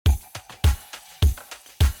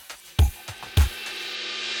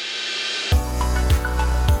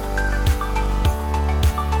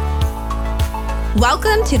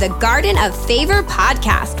Welcome to the Garden of Favor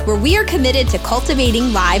podcast, where we are committed to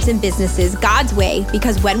cultivating lives and businesses God's way,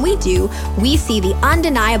 because when we do, we see the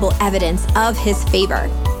undeniable evidence of His favor.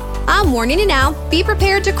 I'm warning you now, be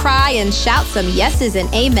prepared to cry and shout some yeses and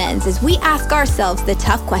amens as we ask ourselves the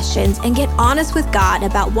tough questions and get honest with God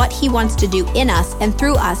about what He wants to do in us and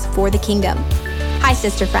through us for the kingdom. Hi,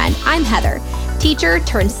 sister friend, I'm Heather. Teacher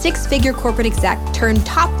turned six-figure corporate exec, turned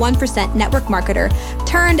top 1% network marketer,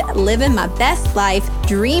 turned living my best life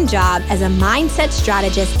dream job as a mindset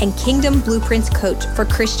strategist and kingdom blueprints coach for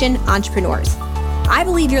Christian entrepreneurs. I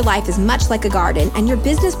believe your life is much like a garden and your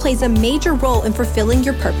business plays a major role in fulfilling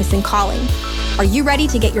your purpose and calling. Are you ready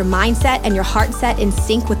to get your mindset and your heart set in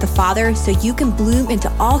sync with the Father so you can bloom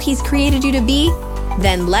into all He's created you to be?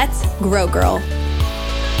 Then let's grow, girl.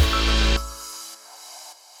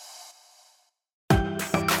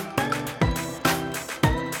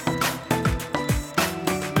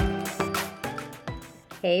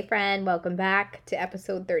 Hey friend, welcome back to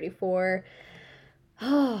episode 34.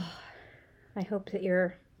 Oh, I hope that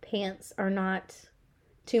your pants are not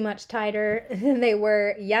too much tighter than they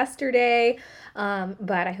were yesterday.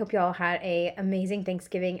 But I hope you all had an amazing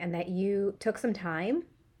Thanksgiving and that you took some time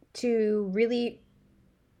to really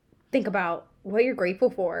think about what you're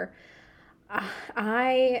grateful for.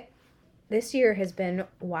 This year has been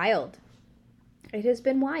wild. It has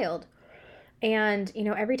been wild. And,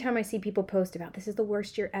 every time I see people post about this is the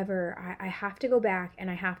worst year ever, I have to go back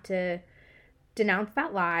and I have to denounce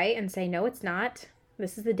that lie and say, no, it's not.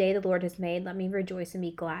 This is the day the Lord has made. Let me rejoice and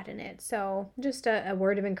be glad in it. So just a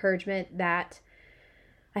word of encouragement that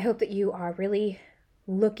I hope that you are really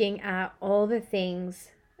looking at all the things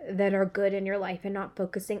that are good in your life and not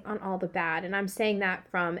focusing on all the bad. And I'm saying that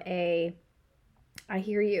from I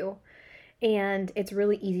hear you. And it's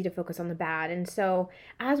really easy to focus on the bad. And so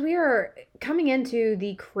as we are coming into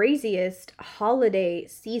the craziest holiday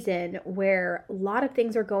season where a lot of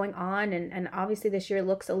things are going on, and obviously this year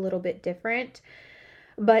looks a little bit different,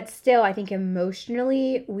 but still I think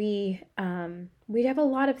emotionally we have a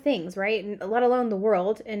lot of things, right? And let alone the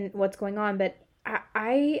world and what's going on. But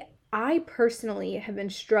I personally have been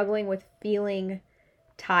struggling with feeling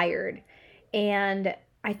tired. And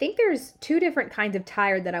I think there's two different kinds of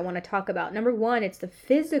tired that I want to talk about. Number one, it's the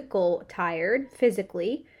physical tired,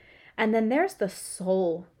 physically, and then there's the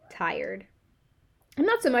soul tired. I'm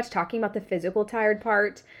not so much talking about the physical tired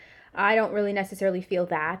part. I don't really necessarily feel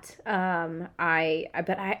that.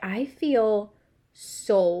 But I feel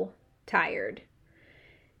soul tired.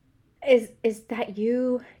 Is that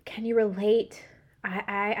you? Can you relate?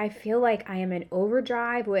 I feel like I am in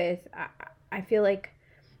overdrive with. I feel like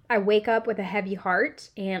I wake up with a heavy heart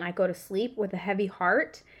and I go to sleep with a heavy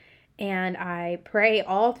heart and I pray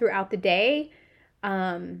all throughout the day.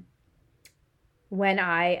 When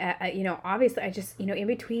obviously I just, in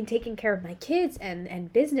between taking care of my kids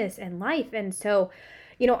and business and life. And so,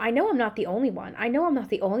 I know I'm not the only one. I know I'm not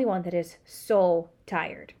the only one that is so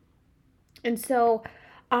tired. And so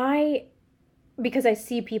because I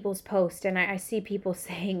see people's posts and I see people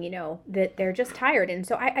saying, that they're just tired. And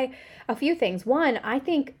so a few things. One, I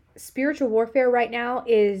think spiritual warfare right now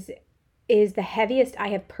is the heaviest I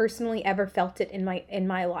have personally ever felt it in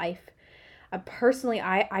my life. Personally,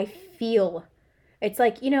 I feel it's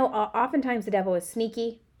like, oftentimes the devil is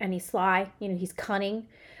sneaky and he's sly, he's cunning,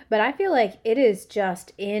 but I feel like it is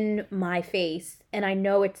just in my face and I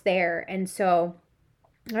know it's there. And so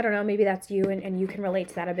I don't know, maybe that's you and you can relate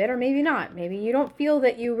to that a bit, or maybe not. Maybe you don't feel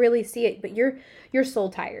that you really see it, but you're soul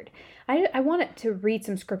tired. I wanted to read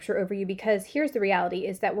some scripture over you because here's the reality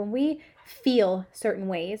is that when we feel certain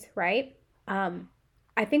ways, right?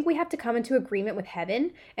 I think we have to come into agreement with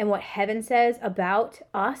heaven and what heaven says about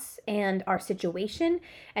us and our situation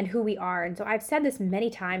and who we are. And so I've said this many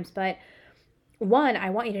times, but one, I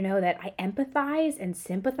want you to know that I empathize and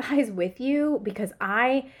sympathize with you because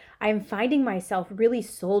I'm finding myself really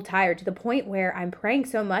soul tired to the point where I'm praying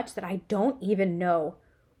so much that I don't even know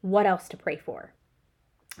what else to pray for,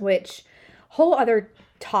 which whole other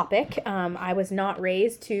topic. I was not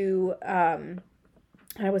raised in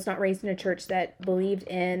a church that believed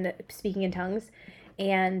in speaking in tongues.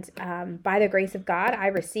 And by the grace of God, I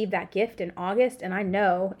received that gift in August, and I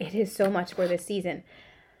know it is so much for this season.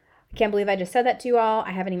 I can't believe I just said that to you all.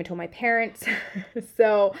 I haven't even told my parents.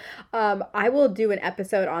 So I will do an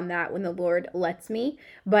episode on that when the Lord lets me.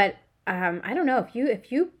 But I don't know if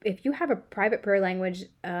you have a private prayer language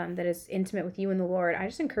that is intimate with you and the Lord, I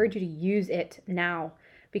just encourage you to use it now,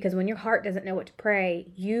 because when your heart doesn't know what to pray,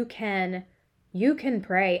 you can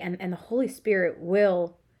pray and the Holy Spirit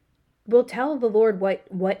will tell the Lord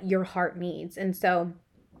what your heart needs. And so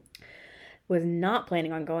was not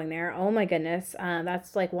planning on going there. Oh my goodness.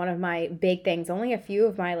 That's like one of my big things. Only a few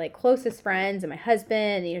of my like closest friends and my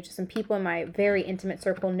husband, just some people in my very intimate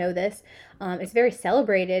circle know this. It's very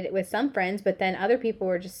celebrated with some friends, but then other people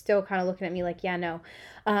were just still kind of looking at me like, yeah, no.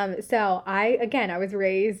 So I was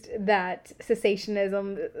raised that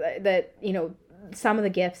cessationism, that, some of the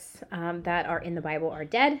gifts that are in the Bible are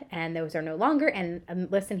dead and those are no longer. And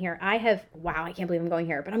listen here, I can't believe I'm going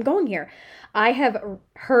here, but I'm going here. I have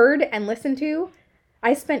heard and listened to,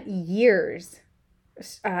 I spent years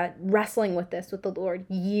wrestling with this with the Lord,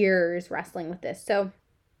 years wrestling with this. So,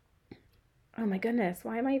 oh my goodness,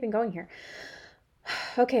 why am I even going here?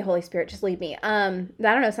 Okay, Holy Spirit, just lead me. I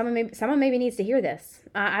don't know, someone maybe needs to hear this.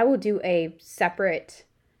 I will do a separate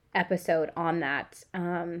episode on that,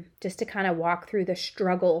 just to kind of walk through the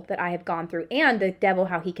struggle that I have gone through and the devil,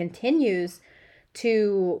 how he continues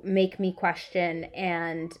to make me question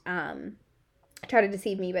and try to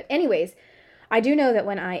deceive me. But anyways, I do know that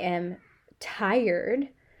when I am tired,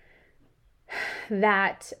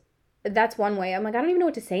 that's one way. I'm like, I don't even know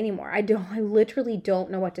what to say anymore. I literally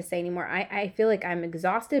don't know what to say anymore. I feel like I'm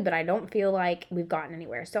exhausted, but I don't feel like we've gotten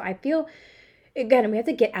anywhere. So I feel, again, we have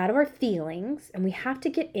to get out of our feelings and we have to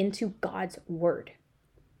get into God's word.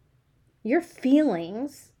 Your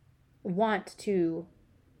feelings want to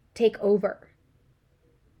take over.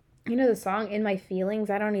 The song In My Feelings,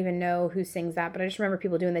 I don't even know who sings that, but I just remember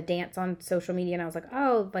people doing the dance on social media and I was like,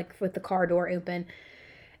 oh, like with the car door open,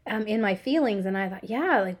 In My Feelings. And I thought,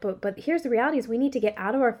 yeah, like, but here's the reality is we need to get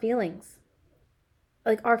out of our feelings.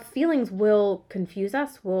 Like our feelings will confuse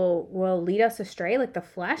us, will lead us astray, like the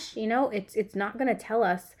flesh, it's not going to tell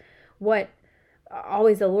us what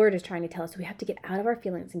always the Lord is trying to tell us. So we have to get out of our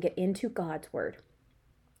feelings and get into God's word.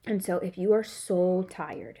 And so if you are so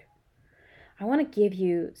tired, I want to give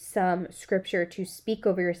you some scripture to speak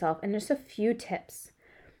over yourself and just a few tips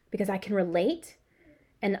because I can relate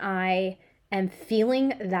and I am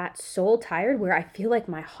feeling that soul tired where I feel like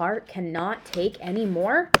my heart cannot take any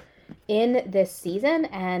more in this season.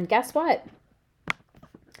 And guess what?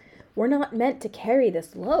 We're not meant to carry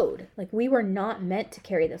this load. Like we were not meant to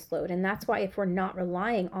carry this load. And that's why if we're not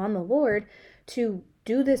relying on the Lord to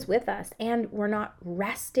do this with us and we're not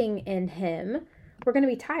resting in him, we're going to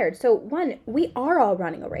be tired. So one, we are all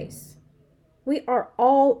running a race. We are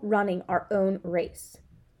all running our own race.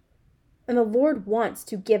 And the Lord wants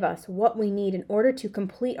to give us what we need in order to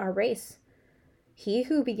complete our race. He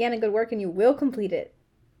who began a good work in you will complete it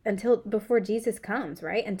before Jesus comes,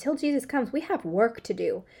 right? Until Jesus comes, we have work to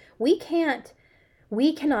do. We cannot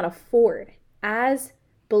afford as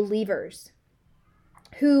believers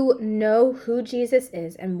who know who Jesus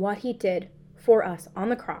is and what he did for us on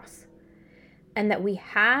the cross. And that we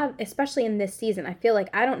have, especially in this season, I feel like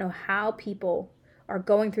I don't know how people are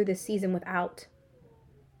going through this season without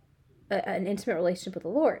an intimate relationship with the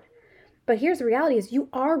Lord. But here's the reality is you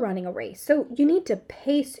are running a race. So you need to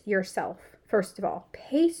pace yourself. First of all,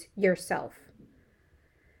 pace yourself.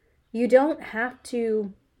 You don't have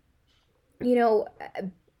to,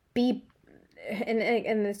 be,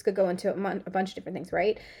 and this could go into a bunch of different things,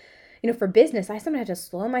 right? For business, I sometimes have to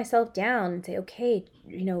slow myself down and say, okay,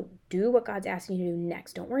 do what God's asking you to do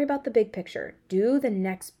next. Don't worry about the big picture. Do the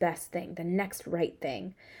next best thing, the next right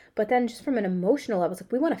thing. But then just from an emotional level, it's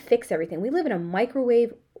like we want to fix everything. We live in a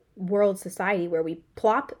microwave world society where we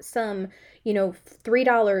plop some,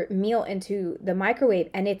 $3 meal into the microwave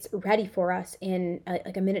and it's ready for us in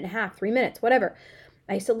like a minute and a half, 3 minutes, whatever.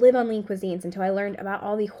 I used to live on lean cuisines until I learned about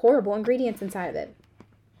all the horrible ingredients inside of it.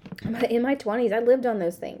 In my 20s, I lived on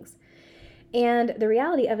those things. And the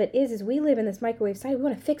reality of it is we live in this microwave society. We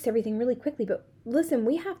want to fix everything really quickly. But listen,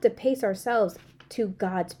 we have to pace ourselves to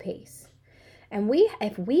God's pace. And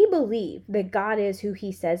if we believe that God is who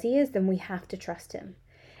he says he is, then we have to trust him.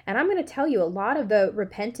 And I'm going to tell you, a lot of the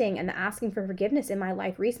repenting and the asking for forgiveness in my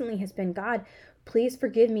life recently has been, God, please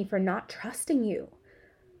forgive me for not trusting you.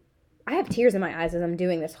 I have tears in my eyes as I'm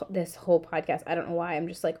doing this whole podcast. I don't know why. I'm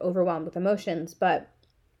just like overwhelmed with emotions. But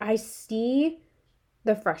I see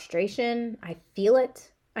the frustration. I feel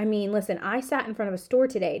it. I mean, listen, I sat in front of a store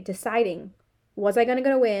today deciding, was I going to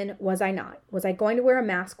go in? Was I not? Was I going to wear a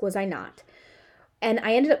mask? Was I not? And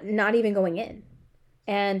I ended up not even going in.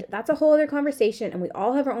 And that's a whole other conversation. And we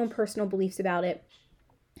all have our own personal beliefs about it.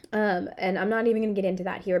 And I'm not even going to get into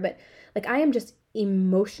that here. But like, I am just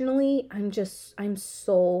emotionally, I'm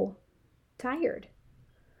so tired.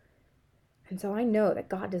 And so I know that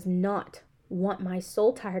God does not want my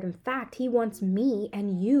soul tired. In fact, he wants me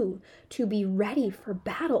and you to be ready for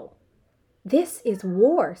battle. This is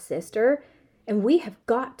war, sister, and we have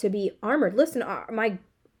got to be armored. Listen,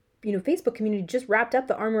 Facebook community just wrapped up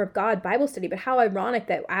the Armor of God Bible study. But how ironic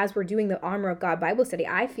that as we're doing the Armor of God Bible study,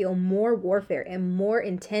 I feel more warfare and more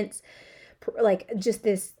intense, like just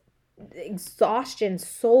this exhaustion.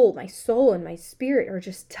 My soul and my spirit are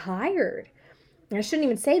just tired. And I shouldn't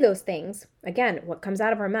even say those things. Again, what comes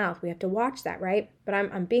out of our mouth, we have to watch that, right? But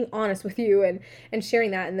I'm being honest with you and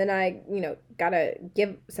sharing that. And then I, gotta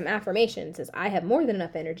give some affirmations as I have more than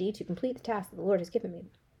enough energy to complete the task that the Lord has given me.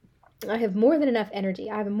 I have more than enough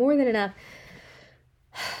energy. I have more than enough.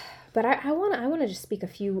 But I want to just speak a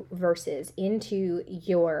few verses into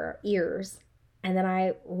your ears. And then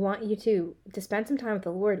I want you to spend some time with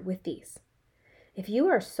the Lord with these. If you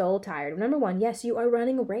are soul tired, number one, yes, you are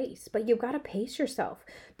running a race, but you've got to pace yourself.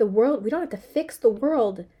 The world, we don't have to fix the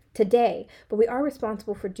world today, but we are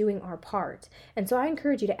responsible for doing our part. And so I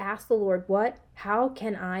encourage you to ask the Lord, how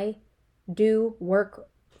can I do work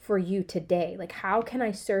for you today? Like, how can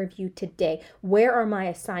I serve you today? Where are my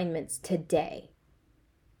assignments today?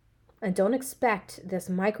 And don't expect this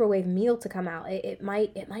microwave meal to come out. It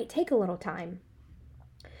might take a little time.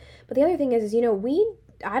 But the other thing is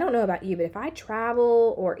I don't know about you, but if I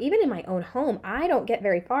travel or even in my own home, I don't get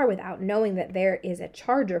very far without knowing that there is a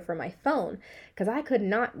charger for my phone, because I could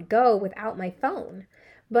not go without my phone.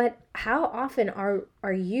 But how often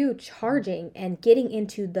are you charging and getting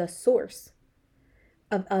into the source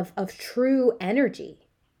of true energy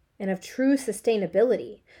and of true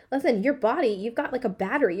sustainability? Listen, your body, you've got like a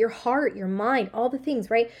battery, your heart, your mind, all the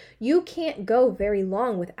things, right? You can't go very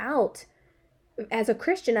long without, as a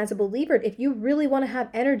Christian, as a believer, if you really want to have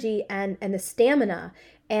energy and the stamina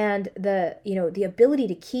and the ability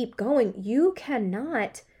to keep going, you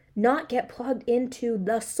cannot not get plugged into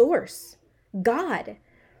the source, God.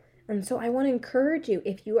 And so I want to encourage you,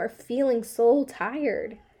 if you are feeling soul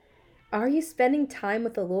tired, are you spending time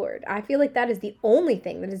with the Lord? I feel like that is the only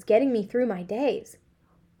thing that is getting me through my days.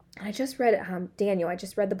 I just read Daniel. I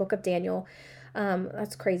just read the book of Daniel.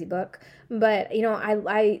 That's a crazy book. But,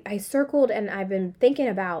 I circled, and I've been thinking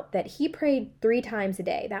about that he prayed 3 times a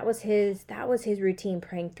day. That was his routine,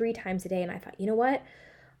 praying 3 times a day. And I thought, you know what?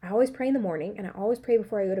 I always pray in the morning, and I always pray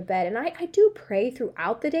before I go to bed. And I do pray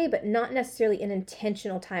throughout the day, but not necessarily an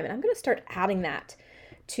intentional time. And I'm going to start adding that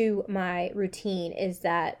to my routine, is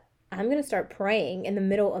that I'm going to start praying in the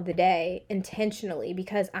middle of the day intentionally,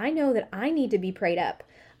 because I know that I need to be prayed up.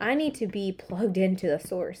 I need to be plugged into the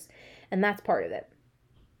source, and that's part of it.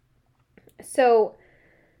 So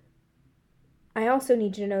I also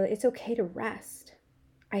need you to know that it's okay to rest.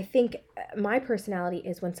 I think my personality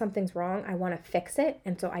is, when something's wrong, I want to fix it,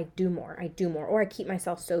 and so I do more, or I keep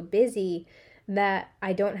myself so busy that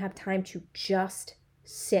I don't have time to just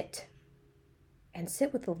sit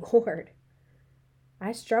with the Lord.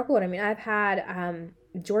 I struggled. I mean, I've had,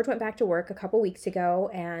 George went back to work a couple weeks ago,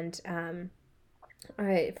 and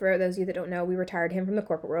for those of you that don't know, we retired him from the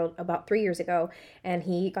corporate world about 3 years ago, and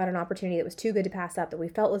he got an opportunity that was too good to pass up, that we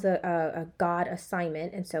felt was a God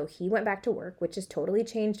assignment. And so he went back to work, which has totally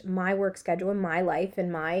changed my work schedule and my life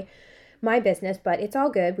and my business, but it's all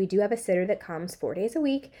good. We do have a sitter that comes 4 days a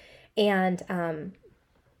week. And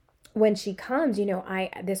when she comes,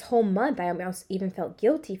 this whole month, I almost even felt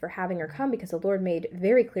guilty for having her come, because the Lord made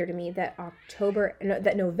very clear to me that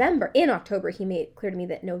in October, he made clear to me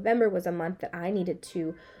that November was a month that I needed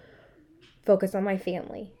to focus on my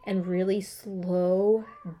family and really slow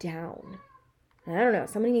down. And I don't know,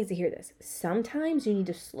 somebody needs to hear this. Sometimes you need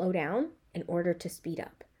to slow down in order to speed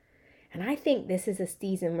up. And I think this is a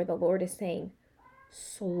season where the Lord is saying,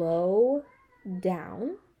 slow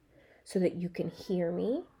down so that you can hear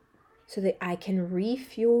me, so that I can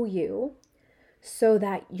refuel you, so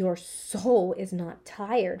that your soul is not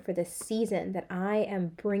tired for the season that I am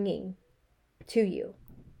bringing to you.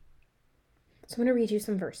 So I'm going to read you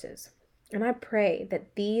some verses. And I pray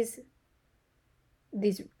that these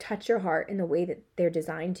touch your heart in the way that they're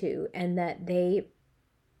designed to, and that they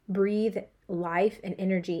breathe life and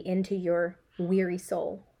energy into your weary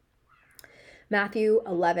soul. Matthew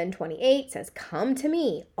 11:28 says, "Come to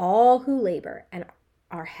me, all who labor and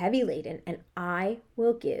are heavy laden, and I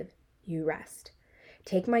will give you rest.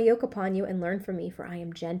 Take my yoke upon you and learn from me, for I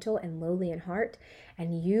am gentle and lowly in heart,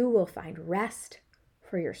 and you will find rest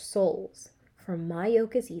for your souls. For my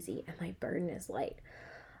yoke is easy and my burden is light."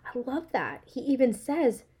 I love that. He even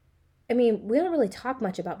says, we don't really talk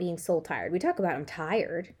much about being soul tired. We talk about I'm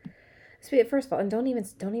tired. First of all, and don't even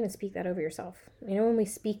speak that over yourself. When we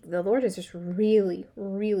speak, the Lord is just really,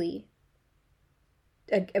 really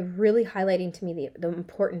really highlighting to me the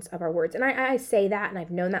importance of our words. And I say that, and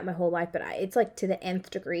I've known that my whole life, but it's like to the nth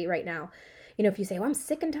degree right now. If you say, well, I'm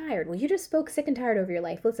sick and tired. Well, you just spoke sick and tired over your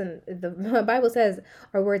life. Listen, the Bible says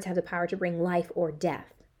our words have the power to bring life or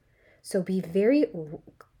death. So be very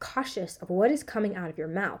cautious of what is coming out of your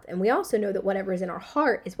mouth. And we also know that whatever is in our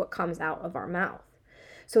heart is what comes out of our mouth.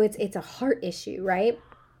 So it's a heart issue, right?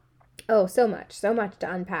 Oh, so much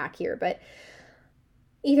to unpack here. But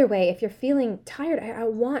either way, if you're feeling tired, I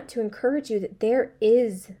want to encourage you that there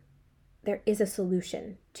is a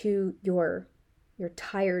solution to your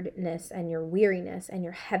tiredness and your weariness and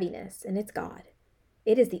your heaviness, and it's God.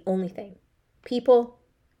 It is the only thing. People,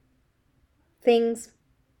 things,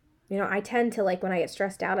 I tend to, like, when I get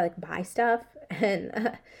stressed out, I buy stuff, and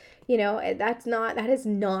that is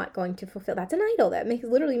not going to fulfill. That's an idol. That makes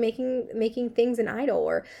literally making things an idol.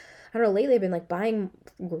 Or I don't know, lately I've been buying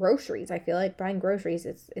groceries. I feel like buying groceries,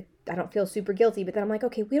 I don't feel super guilty, but then I'm like,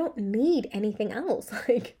 okay, we don't need anything else.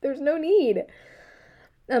 There's no need.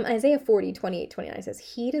 Isaiah 40, 28, 29 says,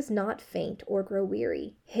 he does not faint or grow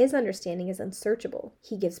weary. His understanding is unsearchable.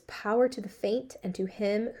 He gives power to the faint, and to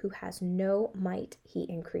him who has no might, he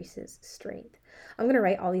increases strength. I'm going to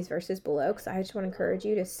write all these verses below because I just want to encourage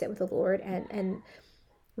you to sit with the Lord and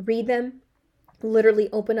read them. Literally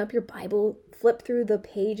open up your Bible, flip through the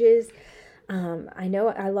pages. I know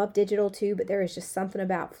I love digital too, but there is just something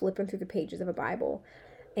about flipping through the pages of a Bible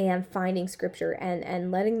and finding scripture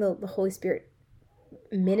and letting the Holy Spirit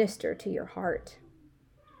minister to your heart.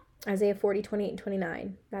 Isaiah 40, 28, and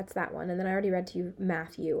 29. That's that one. And then I already read to you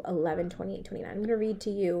Matthew 11, 28, 29. I'm going to read to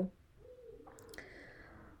you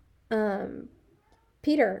 1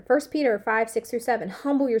 Peter 5, 6 through 7.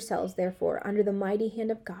 Humble yourselves, therefore, under the mighty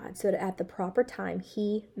hand of God, so that at the proper time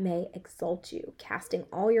he may exalt you, casting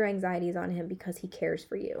all your anxieties on him because he cares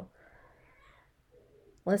for you.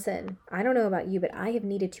 Listen, I don't know about you, but I have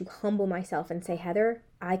needed to humble myself and say, Heather,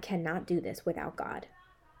 I cannot do this without God.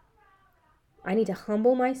 I need to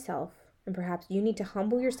humble myself, and perhaps you need to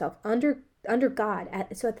humble yourself under God,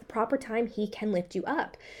 so at the proper time he can lift you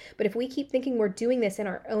up. But if we keep thinking we're doing this in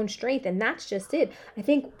our own strength, and that's just it. I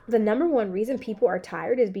think the number one reason people are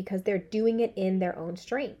tired is because they're doing it in their own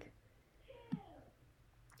strength.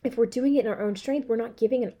 If we're doing it in our own strength, we're not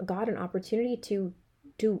giving God an opportunity to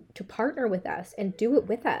partner with us and do it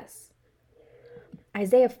with us.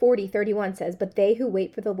 Isaiah 40, 31 says, but they who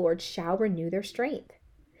wait for the Lord shall renew their strength.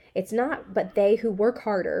 It's not, but they who work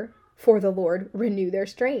harder for the Lord renew their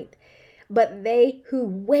strength. But they who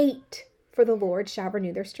wait for the Lord shall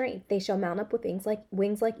renew their strength. They shall mount up with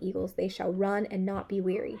wings like eagles. They shall run and not be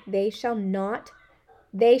weary. They shall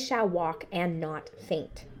walk and not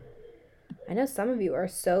faint. I know some of you are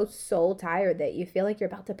so soul tired that you feel like you're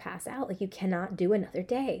about to pass out, like you cannot do another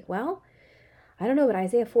day. Well, I don't know, but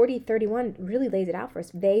Isaiah 40, 31 really lays it out for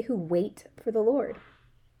us. They who wait for the Lord.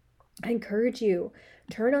 I encourage you,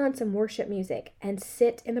 turn on some worship music and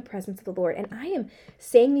sit in the presence of the Lord. And I am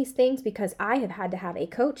saying these things because I have had to have a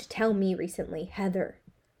coach tell me recently, Heather,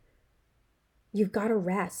 you've got to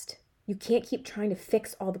rest. You can't keep trying to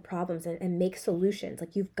fix all the problems and make solutions.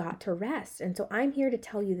 You've got to rest. And so I'm here to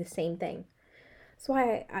tell you the same thing. That's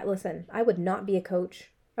why listen, I would not be a coach.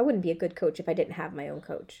 I wouldn't be a good coach if I didn't have my own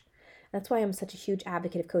coach. That's why I'm such a huge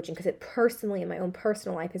advocate of coaching, because it personally in my own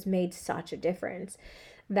personal life has made such a difference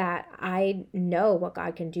that I know what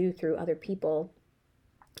God can do through other people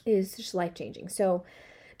is just life-changing. So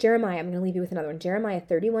Jeremiah, I'm going to leave you with another one. Jeremiah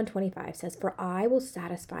 31:25 says, for I will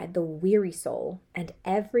satisfy the weary soul, and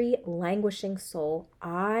every languishing soul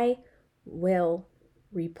I will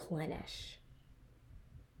replenish.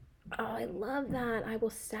 Oh, I love that. I will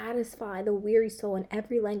satisfy the weary soul, and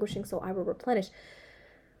every languishing soul I will replenish.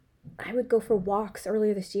 I would go for walks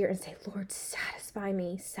earlier this year and say, Lord, satisfy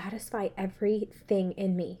me, satisfy everything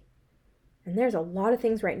in me. And there's a lot of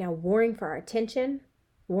things right now warring for our attention,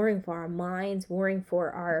 warring for our minds, warring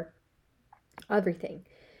for our everything.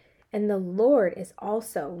 And the Lord is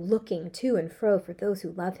also looking to and fro for those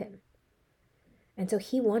who love him. And so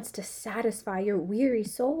he wants to satisfy your weary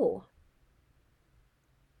soul.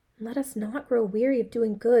 Let us not grow weary of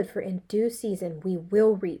doing good, for in due season we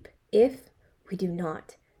will reap if we do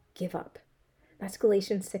not give up. That's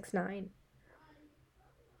Galatians 6:9.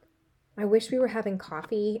 I wish we were having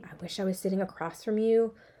coffee. I wish I was sitting across from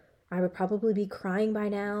you. I would probably be crying by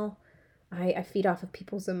now. I feed off of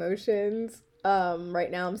people's emotions.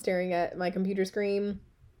 Right now I'm staring at my computer screen.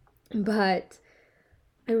 But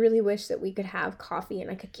I really wish that we could have coffee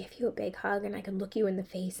and I could give you a big hug and I could look you in the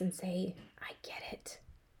face and say, I get it.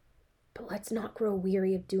 But let's not grow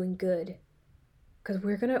weary of doing good. Because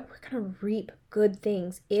we're gonna reap good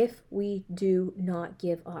things if we do not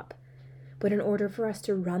give up. But in order for us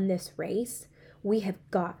to run this race, we have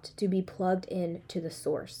got to be plugged in to the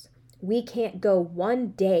source. We can't go one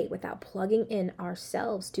day without plugging in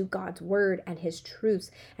ourselves to God's word and his truths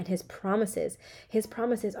and his promises. His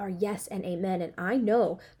promises are yes and amen. And I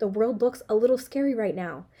know the world looks a little scary right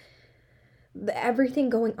now. Everything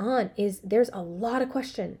going on there's a lot of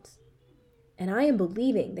questions. And I am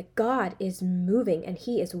believing that God is moving and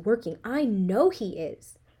he is working. I know he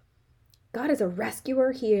is. God is a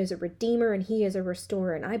rescuer, he is a redeemer, and he is a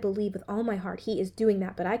restorer. And I believe with all my heart he is doing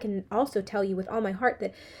that. But I can also tell you with all my heart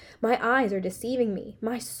that my eyes are deceiving me.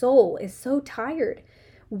 My soul is so tired,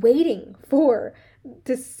 waiting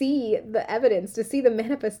to see the evidence, to see the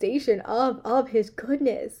manifestation of his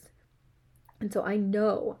goodness. And so I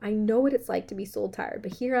know what it's like to be soul tired.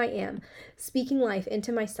 But here I am, speaking life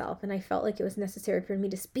into myself. And I felt like it was necessary for me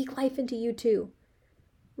to speak life into you too.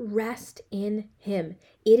 Rest in him.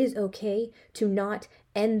 It is okay to not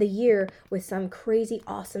end the year with some crazy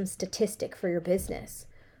awesome statistic for your business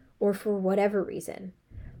or for whatever reason.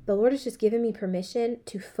 The Lord has just given me permission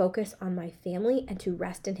to focus on my family and to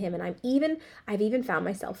rest in him. And I've even found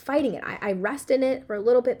myself fighting it. I rest in it for a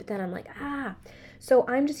little bit, but then I'm like, So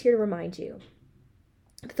I'm just here to remind you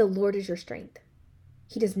that the Lord is your strength.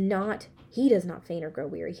 He does not faint or grow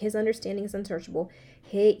weary. His understanding is unsearchable.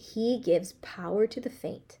 He gives power to the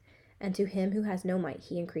faint, and to him who has no might,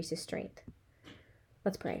 he increases strength.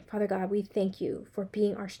 Let's pray. Father God, we thank you for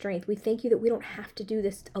being our strength. We thank you that we don't have to do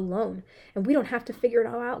this alone, and we don't have to figure it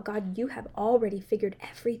all out. God, you have already figured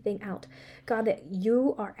everything out. God, that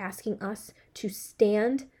you are asking us to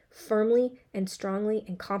stand firmly and strongly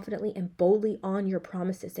and confidently and boldly on your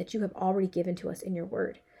promises that you have already given to us in your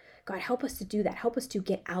word. God, help us to do that. Help us to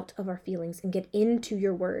get out of our feelings and get into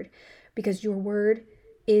your word, because your word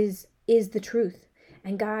is the truth.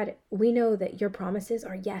 And God, we know that your promises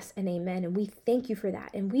are yes and amen. And we thank you for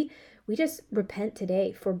that. And we just repent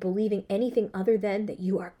today for believing anything other than that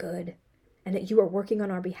you are good and that you are working on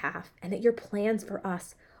our behalf and that your plans for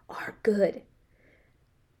us are good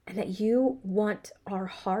and that you want our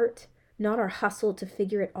heart, not our hustle to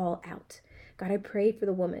figure it all out. God, I pray for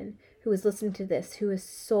the woman who is listening to this, who is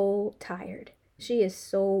so tired. She is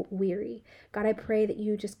so weary. God, I pray that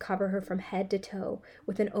you just cover her from head to toe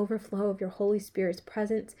with an overflow of your Holy Spirit's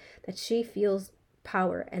presence, that she feels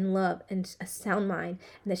power and love and a sound mind,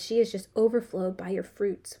 and that she is just overflowed by your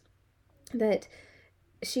fruits, that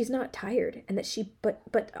she's not tired, and that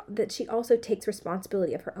but that she also takes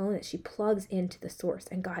responsibility of her own, that she plugs into the source.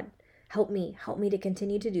 And God, help me to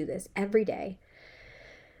continue to do this every day.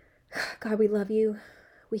 God, we love you.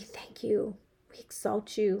 We thank you. We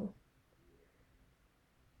exalt you.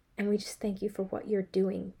 And we just thank you for what you're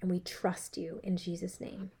doing. And we trust you in Jesus'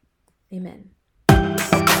 name. Amen.